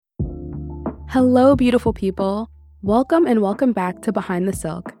Hello, beautiful people. Welcome and welcome back to Behind the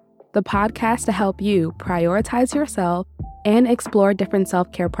Silk, the podcast to help you prioritize yourself and explore different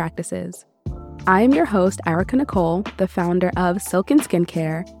self-care practices. I am your host, Erica Nicole, the founder of Silk and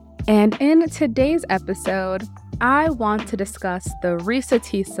Skincare, and in today's episode, I want to discuss the Reesa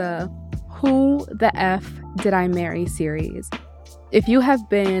Teesa Who the F Did I Marry series. If you have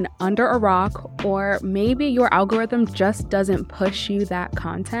been under a rock or maybe your algorithm just doesn't push you that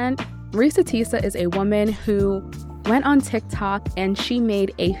content, Reesa Teesa is a woman who went on TikTok and she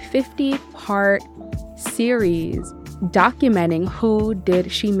made a 50-part series documenting who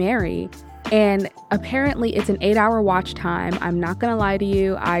did she marry. And apparently it's an 8-hour watch time. I'm not gonna lie to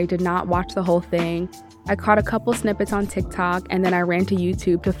you, I did not watch the whole thing. I caught a couple snippets on TikTok and then I ran to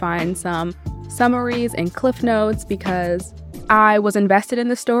YouTube to find some summaries and cliff notes because I was invested in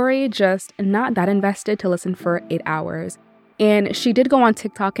the story, just not that invested to listen for 8 hours. And she did go on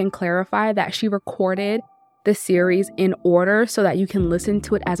TikTok and clarify that she recorded the series in order so that you can listen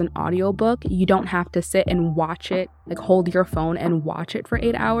to it as an audiobook. You don't have to sit and watch it, like hold your phone and watch it for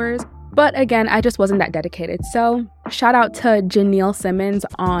 8 hours. But again, I just wasn't that dedicated. So shout out to Janelle Simmons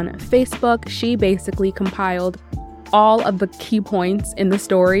on Facebook. She basically compiled all of the key points in the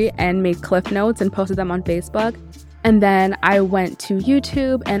story and made cliff notes and posted them on Facebook. And then I went to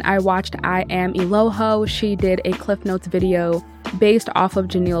YouTube and I watched I Am Eloho. She did a Cliff Notes video based off of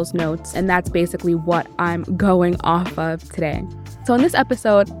Janelle's notes, and that's basically what I'm going off of today. So in this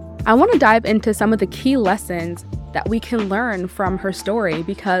episode, I want to dive into some of the key lessons that we can learn from her story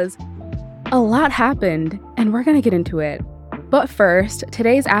because a lot happened and we're going to get into it. But first,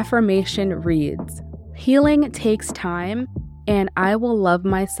 today's affirmation reads, "Healing takes time and I will love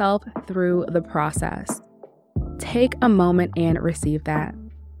myself through the process." Take a moment and receive that.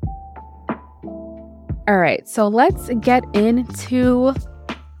 All right, so let's get into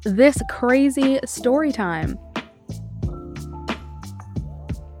this crazy story time.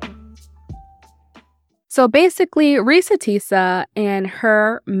 So basically, Reesa Teesa and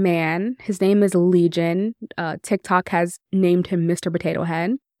her man, his name is Legion. TikTok has named him Mr. Potato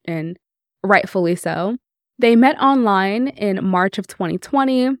Head, and rightfully so. They met online in March of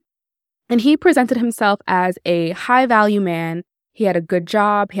 2020. And he presented himself as a high-value man. He had a good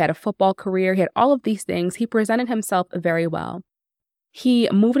job, he had a football career, he had all of these things. He presented himself very well. He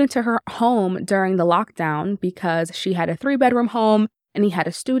moved into her home during the lockdown because she had a 3-bedroom home and he had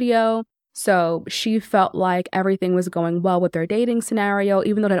a studio. So she felt like everything was going well with their dating scenario,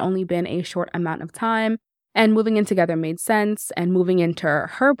 even though it had only been a short amount of time. And moving in together made sense, and moving into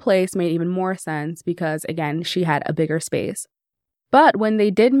her place made even more sense because, again, she had a bigger space. But when they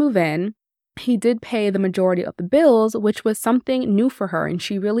did move in, he did pay the majority of the bills, which was something new for her, and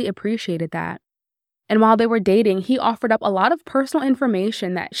she really appreciated that. And while they were dating, he offered up a lot of personal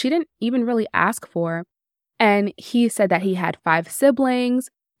information that she didn't even really ask for. And he said that he had 5 siblings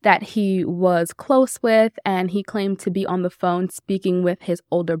that he was close with, and he claimed to be on the phone speaking with his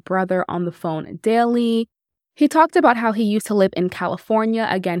older brother on the phone daily. He talked about how he used to live in California.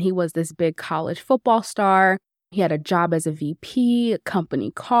 Again, he was this big college football star. He had a job as a VP, a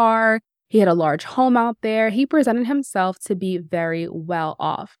company car. He had a large home out there. He presented himself to be very well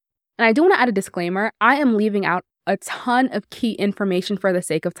off. And I do want to add a disclaimer. I am leaving out a ton of key information for the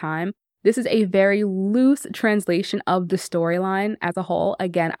sake of time. This is a very loose translation of the storyline as a whole.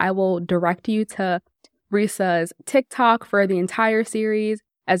 Again, I will direct you to Reesa's TikTok for the entire series,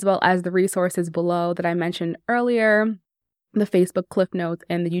 as well as the resources below that I mentioned earlier, the Facebook cliff notes,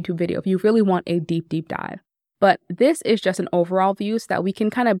 and the YouTube video if you really want a deep dive. But this is just an overall view so that we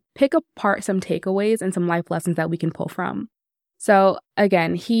can kind of pick apart some takeaways and some life lessons that we can pull from. So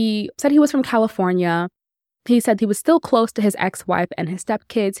again, he said he was from California. He said he was still close to his ex-wife and his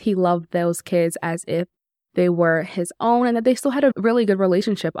stepkids. He loved those kids as if they were his own and that they still had a really good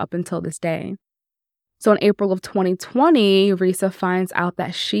relationship up until this day. So in April of 2020, Reesa finds out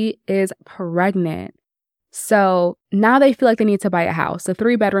that she is pregnant. So now they feel like they need to buy a house. The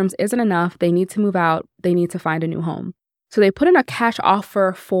 3 bedrooms isn't enough. They need to move out. They need to find a new home. So they put in a cash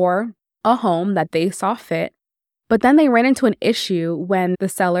offer for a home that they saw fit. But then they ran into an issue when the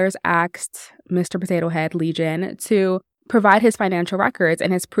sellers asked Mr. Potato Head, Legion, to provide his financial records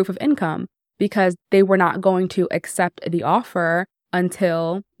and his proof of income because they were not going to accept the offer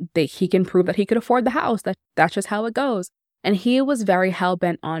until he can prove that he could afford the house. That's just how it goes. And he was very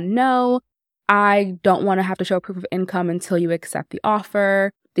hell-bent on no. I don't want to have to show proof of income until you accept the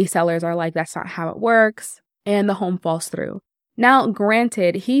offer. The sellers are like, that's not how it works. And the home falls through. Now,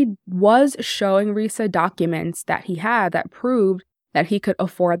 granted, he was showing Reesa documents that he had that proved that he could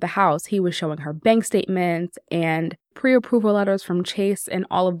afford the house. He was showing her bank statements and pre-approval letters from Chase and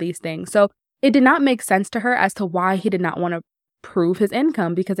all of these things. So It did not make sense to her as to why he did not want to prove his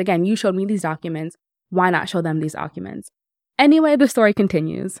income because, again, you showed me these documents. Why not show them these documents? Anyway, the story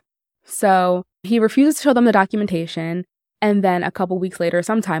continues. So he refuses to show them the documentation. And then a couple weeks later,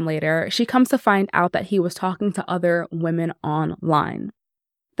 sometime later, she comes to find out that he was talking to other women online.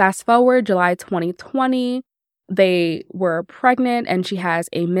 Fast forward, July 2020, they were pregnant and she has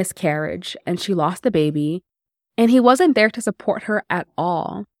a miscarriage and she lost the baby. And he wasn't there to support her at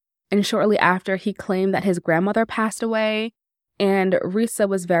all. And shortly after, he claimed that his grandmother passed away. And Reesa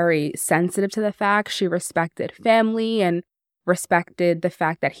was very sensitive to the fact. She respected family and respected the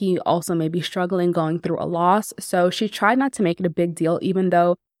fact that he also may be struggling going through a loss. So she tried not to make it a big deal, even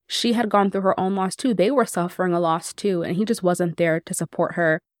though she had gone through her own loss too. They were suffering a loss too, and he just wasn't there to support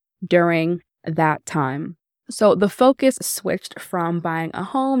her during that time. So the focus switched from buying a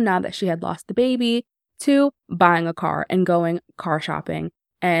home now that she had lost the baby to buying a car and going car shopping.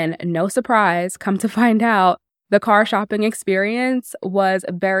 And no surprise, come to find out, the car shopping experience was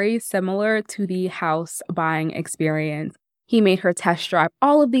very similar to the house buying experience. He made her test drive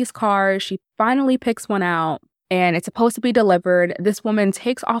all of these cars. She finally picks one out and it's supposed to be delivered. This woman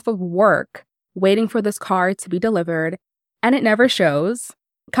takes off of work waiting for this car to be delivered and it never shows.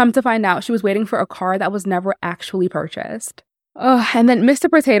 Come to find out, she was waiting for a car that was never actually purchased. And then Mr.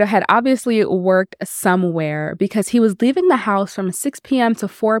 Potato Head obviously worked somewhere because he was leaving the house from 6 p.m. to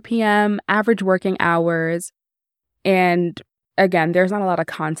 4 p.m., average working hours. And again, there's not a lot of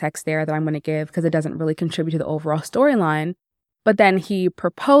context there that I'm going to give because it doesn't really contribute to the overall storyline. But then he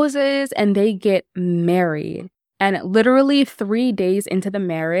proposes and they get married. And literally 3 days into the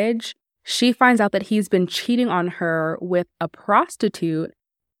marriage, she finds out that he's been cheating on her with a prostitute.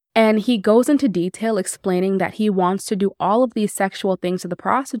 And he goes into detail explaining that he wants to do all of these sexual things to the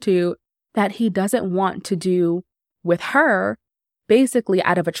prostitute that he doesn't want to do with her, basically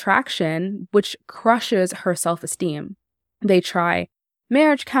out of attraction, which crushes her self-esteem. They try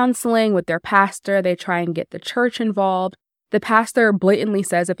marriage counseling with their pastor. They try and get the church involved. The pastor blatantly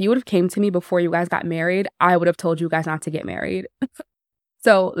says, if you would have came to me before you guys got married, I would have told you guys not to get married.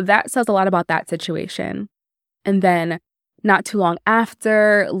 So that says a lot about that situation. And then not too long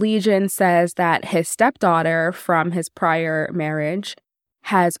after, Legion says that his stepdaughter from his prior marriage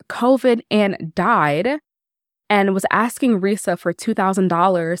has COVID and died and was asking Reesa for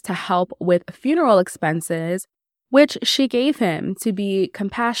 $2,000 to help with funeral expenses, which she gave him to be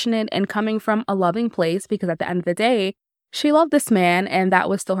compassionate and coming from a loving place because at the end of the day, she loved this man and that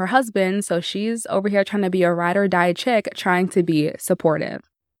was still her husband. So she's over here trying to be a ride or die chick, trying to be supportive.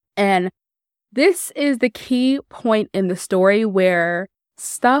 And this is the key point in the story where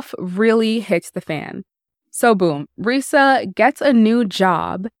stuff really hits the fan. So boom, Reesa gets a new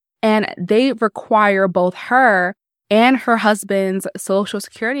job and they require both her and her husband's social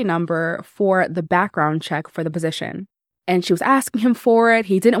security number for the background check for the position. And she was asking him for it.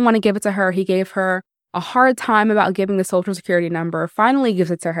 He didn't want to give it to her. He gave her a hard time about giving the social security number, finally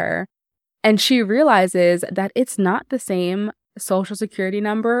gives it to her. And she realizes that it's not the same social security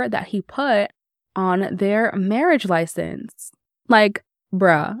number that he put on their marriage license. Like,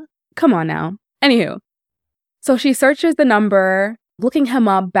 bruh, come on now. Anywho, so she searches the number, looking him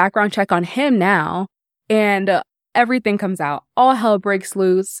up, background check on him now, and everything comes out. All hell breaks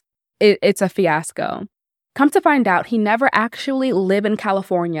loose. It's a fiasco. Come to find out, he never actually lived in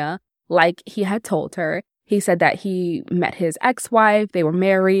California like he had told her. He said that he met his ex-wife, they were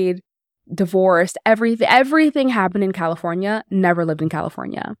married, divorced, everything happened in California, never lived in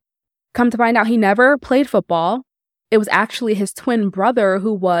California. Come to find out, he never played football. It was actually his twin brother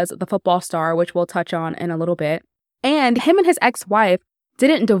who was the football star, which we'll touch on in a little bit. And him and his ex-wife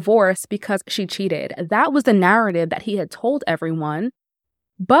didn't divorce because she cheated. That was the narrative that he had told everyone.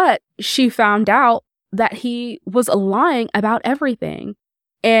 But she found out that he was lying about everything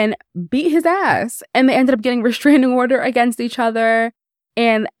and beat his ass. And they ended up getting restraining order against each other.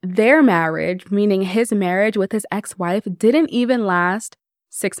 And their marriage, meaning his marriage with his ex-wife, didn't even last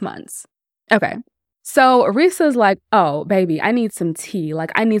 6 months. Okay. So Reesa's like, oh, baby, I need some tea.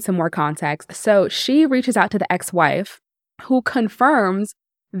 Like, I need some more context. So she reaches out to the ex-wife who confirms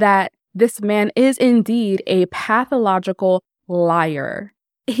that this man is indeed a pathological liar.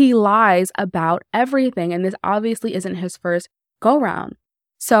 He lies about everything. And this obviously isn't his first go-round.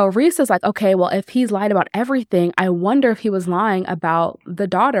 So Reesa's like, okay, well, if he's lied about everything, I wonder if he was lying about the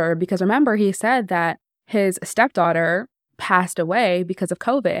daughter. Because remember, he said that his stepdaughter passed away because of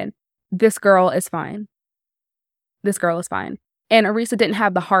COVID. This girl is fine. This girl is fine. And Reesa didn't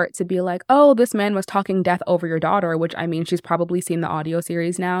have the heart to be like, oh, this man was talking death over your daughter, which I mean, she's probably seen the audio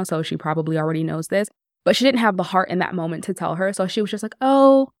series now, so she probably already knows this. But she didn't have the heart in that moment to tell her. So she was just like,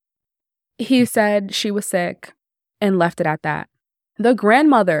 oh, He said she was sick and left it at that. The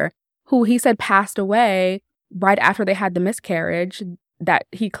grandmother, who he said passed away right after they had the miscarriage that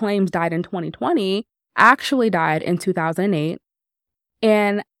he claims died in 2020, actually died in 2008.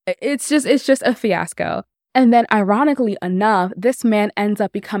 And it's just a fiasco. And then ironically enough, this man ends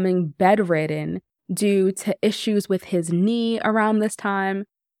up becoming bedridden due to issues with his knee around this time.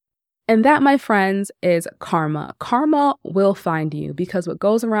 And that, my friends, is karma. Karma will find you because what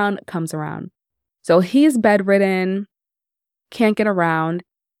goes around comes around. So he's bedridden, can't get around.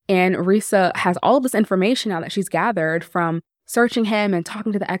 And Reesa has all of this information now that she's gathered from searching him and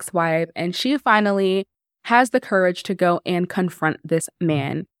talking to the ex-wife. And she finally has the courage to go and confront this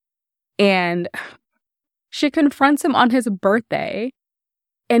man. And she confronts him on his birthday.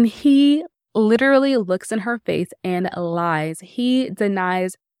 And he literally looks in her face and lies. He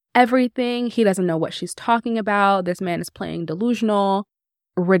denies everything. He doesn't know what she's talking about. This man is playing delusional.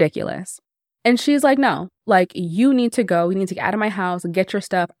 Ridiculous. And she's like, no, like, you need to go. You need to get out of my house, get your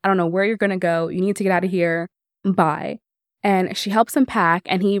stuff. I don't know where you're going to go. You need to get out of here. Bye. And she helps him pack,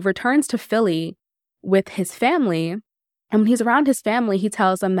 and he returns to Philly with his family. And when he's around his family, he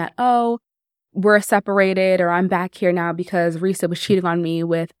tells them that, oh, we're separated, or I'm back here now because Reesa was cheating on me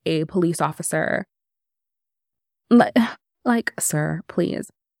with a police officer. Like, sir, please.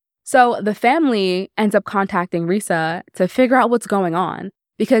 So the family ends up contacting Reesa to figure out what's going on.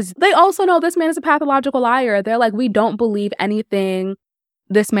 Because they also know this man is a pathological liar. They're like, we don't believe anything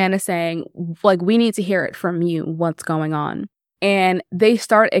this man is saying. Like, we need to hear it from you. What's going on? And they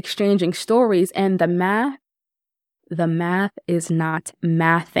start exchanging stories, and the math is not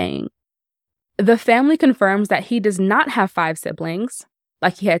mathing. The family confirms that he does not have 5 siblings,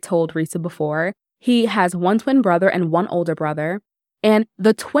 like he had told Reesa before. He has 1 twin brother and 1 older brother. And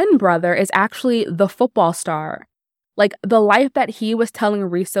the twin brother is actually the football star. Like, the life that he was telling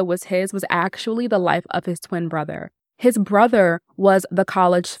Reesa was his was actually the life of his twin brother. His brother was the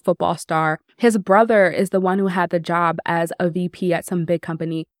college football star. His brother is the one who had the job as a VP at some big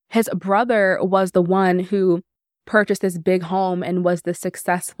company. His brother was the one who purchased this big home and was the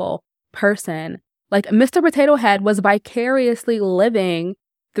successful person. Like, Mr. Potato Head was vicariously living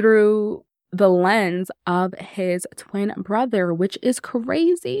through the lens of his twin brother, which is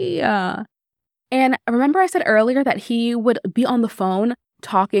crazy. And remember I said earlier that he would be on the phone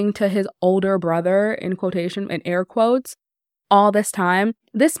talking to his older brother, in quotation, in air quotes, all this time.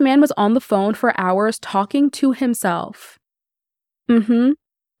 This man was on the phone for hours talking to himself.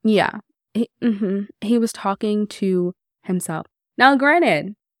 Yeah. He was talking to himself. Now,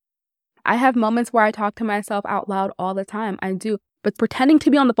 granted, I have moments where I talk to myself out loud all the time. I do. But pretending to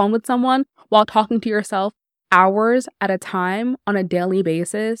be on the phone with someone while talking to yourself hours at a time on a daily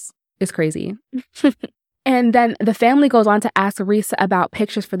basis is crazy. And then the family goes on to ask Reesa about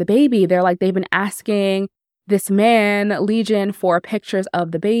pictures for the baby. They're like, they've been asking this man, Legion, for pictures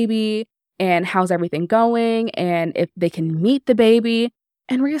of the baby and how's everything going and if they can meet the baby.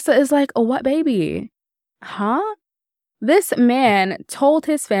 And Reesa is like, oh, what baby? Huh? This man told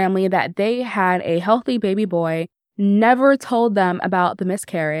his family that they had a healthy baby boy, never told them about the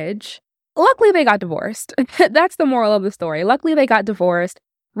miscarriage. Luckily, they got divorced. That's the moral of the story. Luckily, they got divorced.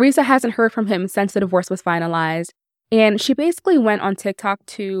 Reesa hasn't heard from him since the divorce was finalized. And she basically went on TikTok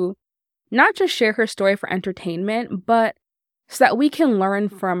to not just share her story for entertainment, but so that we can learn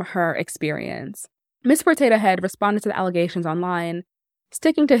from her experience. Miss Potato Head responded to the allegations online,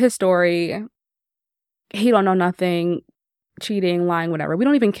 sticking to his story. He don't know nothing, cheating, lying, whatever. We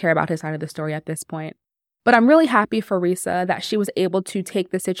don't even care about his side of the story at this point. But I'm really happy for Reesa that she was able to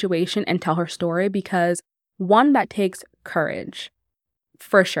take the situation and tell her story because, one, that takes courage.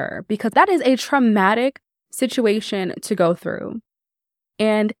 For sure, because that is a traumatic situation to go through.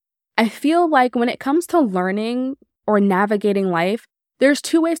 And I feel like when it comes to learning or navigating life, there's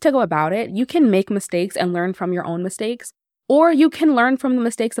 2 ways to go about it. You can make mistakes and learn from your own mistakes, or you can learn from the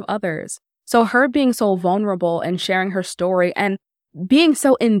mistakes of others. So her being so vulnerable and sharing her story and being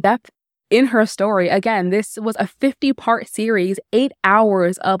so in-depth in her story, again, this was a 50-part series, 8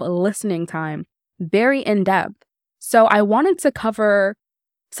 hours of listening time, very in-depth. So I wanted to cover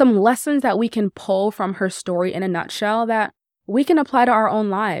some lessons that we can pull from her story in a nutshell that we can apply to our own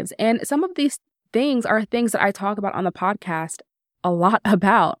lives. And some of these things are things that I talk about on the podcast a lot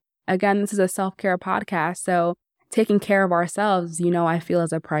about. Again, this is a self-care podcast, so taking care of ourselves, I feel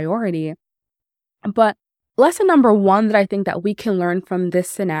is a priority. But lesson number 1 that I think that we can learn from this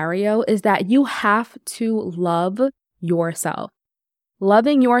scenario is that you have to love yourself.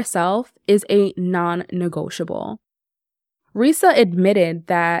 Loving yourself is a non-negotiable. Reesa admitted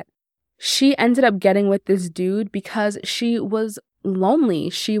that she ended up getting with this dude because she was lonely.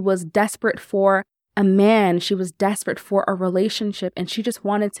 She was desperate for a man. She was desperate for a relationship, and she just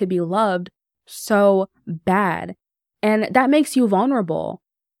wanted to be loved so bad. And that makes you vulnerable.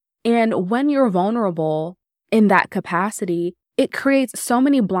 And when you're vulnerable in that capacity, it creates so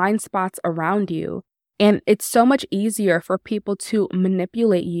many blind spots around you. And it's so much easier for people to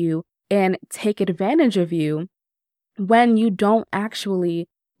manipulate you and take advantage of you when you don't actually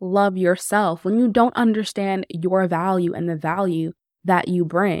love yourself, when you don't understand your value and the value that you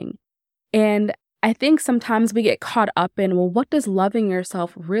bring. And I think sometimes we get caught up in, well, what does loving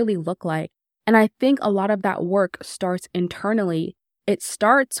yourself really look like? And I think a lot of that work starts internally. It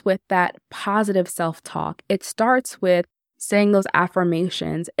starts with that positive self-talk. It starts with saying those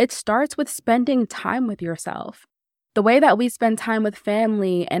affirmations. It starts with spending time with yourself. The way that we spend time with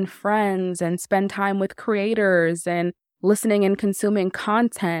family and friends and spend time with creators and listening and consuming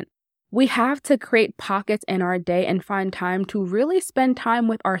content, we have to create pockets in our day and find time to really spend time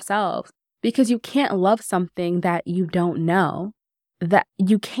with ourselves, because you can't love something that you don't know. That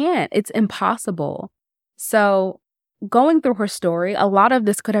you can't. It's impossible. So going through her story, a lot of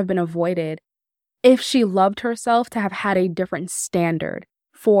this could have been avoided if she loved herself to have had a different standard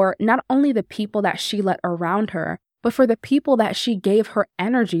for not only the people that she let around her, but for the people that she gave her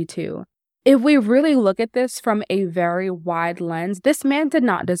energy to. If we really look at this from a very wide lens, this man did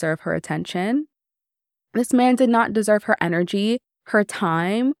not deserve her attention. This man did not deserve her energy, her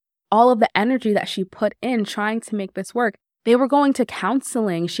time, all of the energy that she put in trying to make this work. They were going to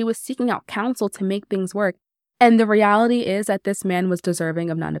counseling. She was seeking out counsel to make things work. And the reality is that this man was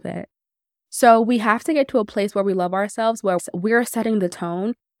deserving of none of it. So we have to get to a place where we love ourselves, where we're setting the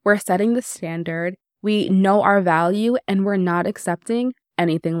tone, we're setting the standard, we know our value, and we're not accepting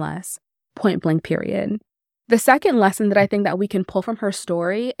anything less. Point blank, period. The second lesson that I think that we can pull from her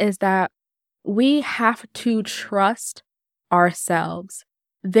story is that we have to trust ourselves.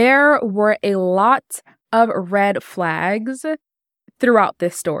 There were a lot of red flags throughout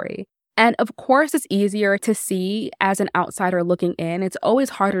this story. And of course, it's easier to see as an outsider looking in. It's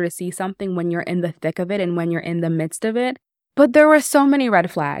always harder to see something when you're in the thick of it and when you're in the midst of it. But there were so many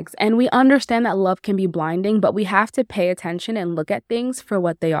red flags, and we understand that love can be blinding, but we have to pay attention and look at things for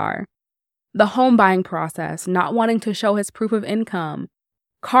what they are. The home buying process, not wanting to show his proof of income,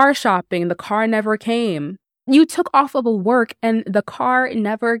 car shopping, the car never came. You took off of work and the car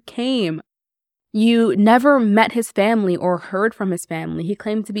never came. You never met his family or heard from his family. He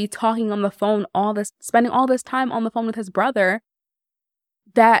claimed to be talking on the phone spending all this time on the phone with his brother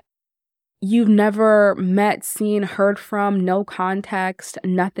that you've never met, seen, heard from, no context,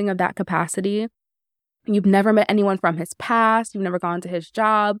 nothing of that capacity. You've never met anyone from his past. You've never gone to his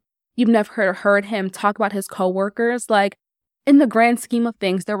job. You've never heard him talk about his coworkers. Like, in the grand scheme of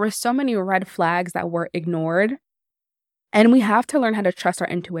things, there were so many red flags that were ignored. And we have to learn how to trust our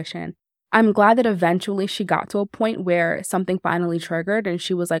intuition. I'm glad that eventually she got to a point where something finally triggered and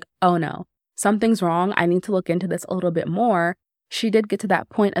she was like, oh no, something's wrong. I need to look into this a little bit more. She did get to that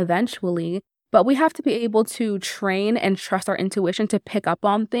point eventually, but we have to be able to train and trust our intuition to pick up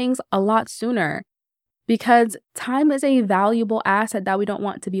on things a lot sooner, because time is a valuable asset that we don't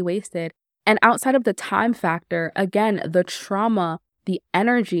want to be wasted. And outside of the time factor, again, the trauma, the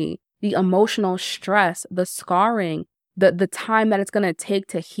energy, the emotional stress, the scarring, the time that it's going to take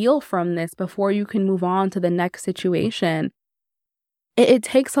to heal from this before you can move on to the next situation. It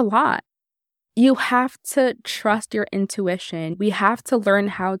takes a lot. You have to trust your intuition. We have to learn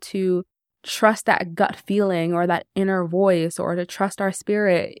how to trust that gut feeling or that inner voice, or to trust our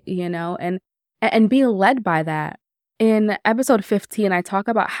spirit, and be led by that. In episode 15, I talk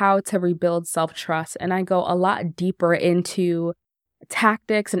about how to rebuild self-trust, and I go a lot deeper into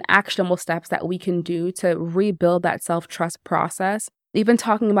tactics and actionable steps that we can do to rebuild that self-trust process. Even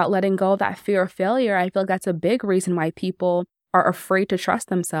talking about letting go of that fear of failure, I feel like that's a big reason why people are afraid to trust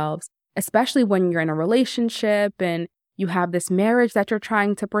themselves, especially when you're in a relationship and you have this marriage that you're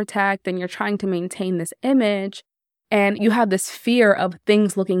trying to protect and you're trying to maintain this image, and you have this fear of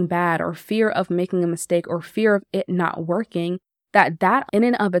things looking bad, or fear of making a mistake, or fear of it not working. That in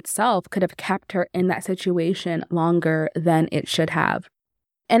and of itself could have kept her in that situation longer than it should have.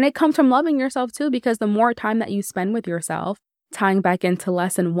 And it comes from loving yourself too, because the more time that you spend with yourself, tying back into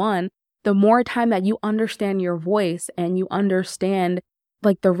lesson 1, the more time that you understand your voice and you understand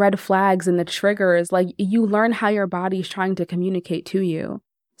like the red flags and the triggers, like you learn how your body is trying to communicate to you.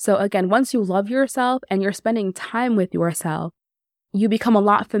 So again, once you love yourself and you're spending time with yourself, you become a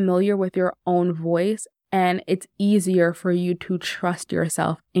lot familiar with your own voice. And it's easier for you to trust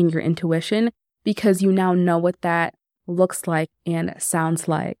yourself in your intuition, because you now know what that looks like and sounds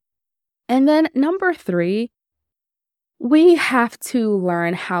like. And then number 3, We have to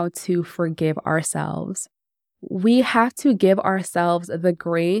learn how to forgive ourselves. We have to give ourselves the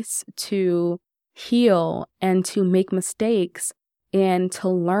grace to heal and to make mistakes and to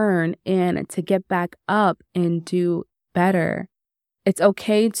learn and to get back up and do better. It's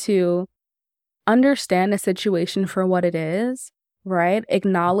okay to understand a situation for what it is, right?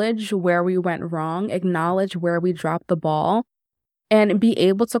 Acknowledge where we went wrong, acknowledge where we dropped the ball, and be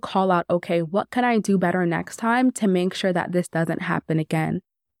able to call out, okay, what can I do better next time to make sure that this doesn't happen again?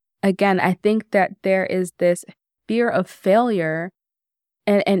 Again, I think that there is this fear of failure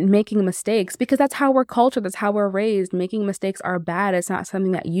and making mistakes because that's how we're cultured, that's how we're raised. Making mistakes are bad. It's not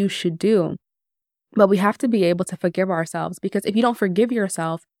something that you should do. But we have to be able to forgive ourselves, because if you don't forgive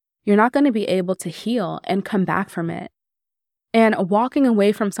yourself, you're not going to be able to heal and come back from it. And walking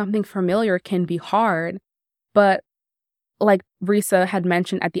away from something familiar can be hard, but like Reesa had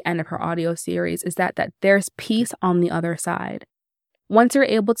mentioned at the end of her audio series, is that there's peace on the other side. Once you're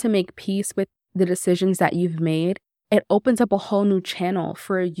able to make peace with the decisions that you've made, it opens up a whole new channel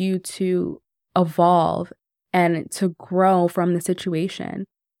for you to evolve and to grow from the situation.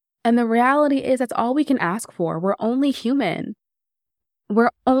 And the reality is that's all we can ask for. We're only human. We're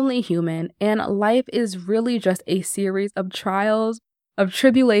only human. And life is really just a series of trials, of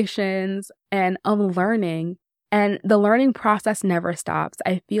tribulations, and of learning. And the learning process never stops.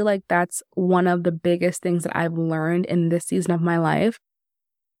 I feel like that's one of the biggest things that I've learned in this season of my life.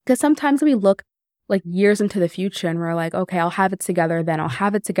 Because sometimes we look like years into the future and we're like, okay, I'll have it together then. I'll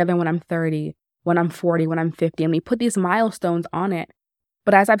have it together when I'm 30, when I'm 40, when I'm 50. And we put these milestones on it.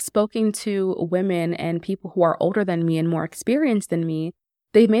 But as I've spoken to women and people who are older than me and more experienced than me,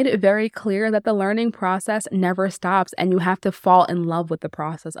 they've made it very clear that the learning process never stops, and you have to fall in love with the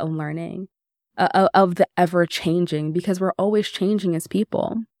process of learning, of the ever-changing, because we're always changing as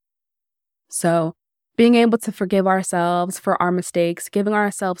people. So being able to forgive ourselves for our mistakes, giving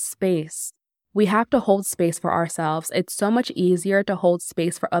ourselves space. We have to hold space for ourselves. It's so much easier to hold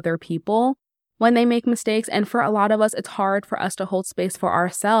space for other people when they make mistakes. And for a lot of us, it's hard for us to hold space for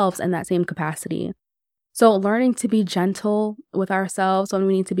ourselves in that same capacity. So learning to be gentle with ourselves when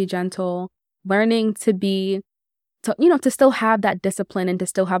we need to be gentle, learning to still have that discipline and to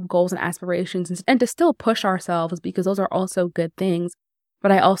still have goals and aspirations and to still push ourselves, because those are also good things.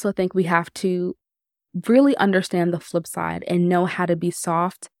 But I also think we have to really understand the flip side and know how to be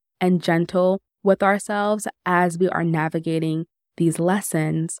soft and gentle with ourselves as we are navigating these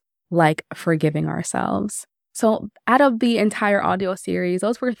lessons, like forgiving ourselves. So out of the entire audio series,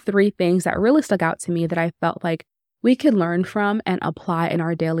 those were 3 things that really stuck out to me that I felt like we could learn from and apply in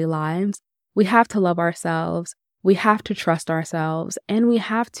our daily lives. We have to love ourselves, we have to trust ourselves, and we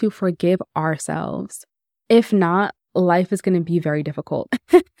have to forgive ourselves. If not, life is going to be very difficult.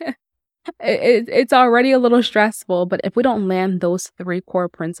 It's already a little stressful, but if we don't land those 3 core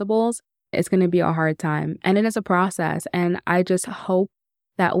principles, it's going to be a hard time. And it is a process. And I just hope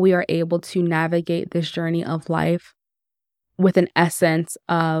that we are able to navigate this journey of life with an essence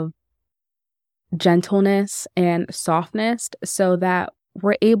of gentleness and softness, so that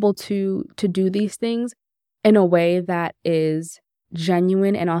we're able to do these things in a way that is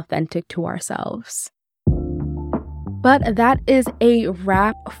genuine and authentic to ourselves. But that is a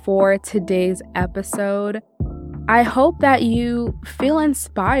wrap for today's episode. I hope that you feel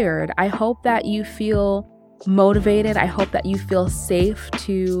inspired. I hope that you feel motivated. I hope that you feel safe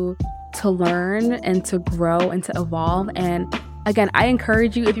to learn and to grow and to evolve. And again, I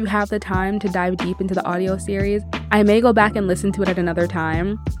encourage you, if you have the time, to dive deep into the audio series. I may go back and listen to it at another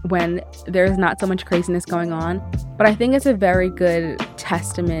time when there's not so much craziness going on. But I think it's a very good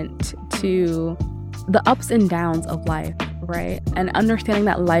testament to the ups and downs of life, right? And understanding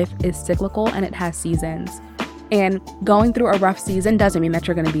that life is cyclical and it has seasons. And going through a rough season doesn't mean that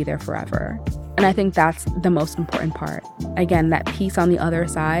you're going to be there forever. And I think that's the most important part. Again, that peace on the other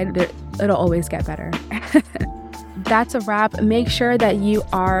side, it'll always get better. That's a wrap. Make sure that you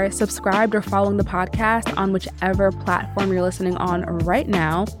are subscribed or following the podcast on whichever platform you're listening on right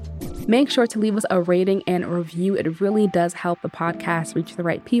now. Make sure to leave us a rating and review. It really does help the podcast reach the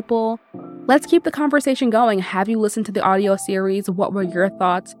right people. Let's keep the conversation going. Have you listened to the audio series? What were your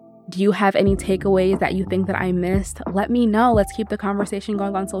thoughts? Do you have any takeaways that you think that I missed? Let me know. Let's keep the conversation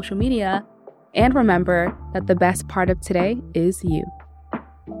going on social media. And remember that the best part of today is you.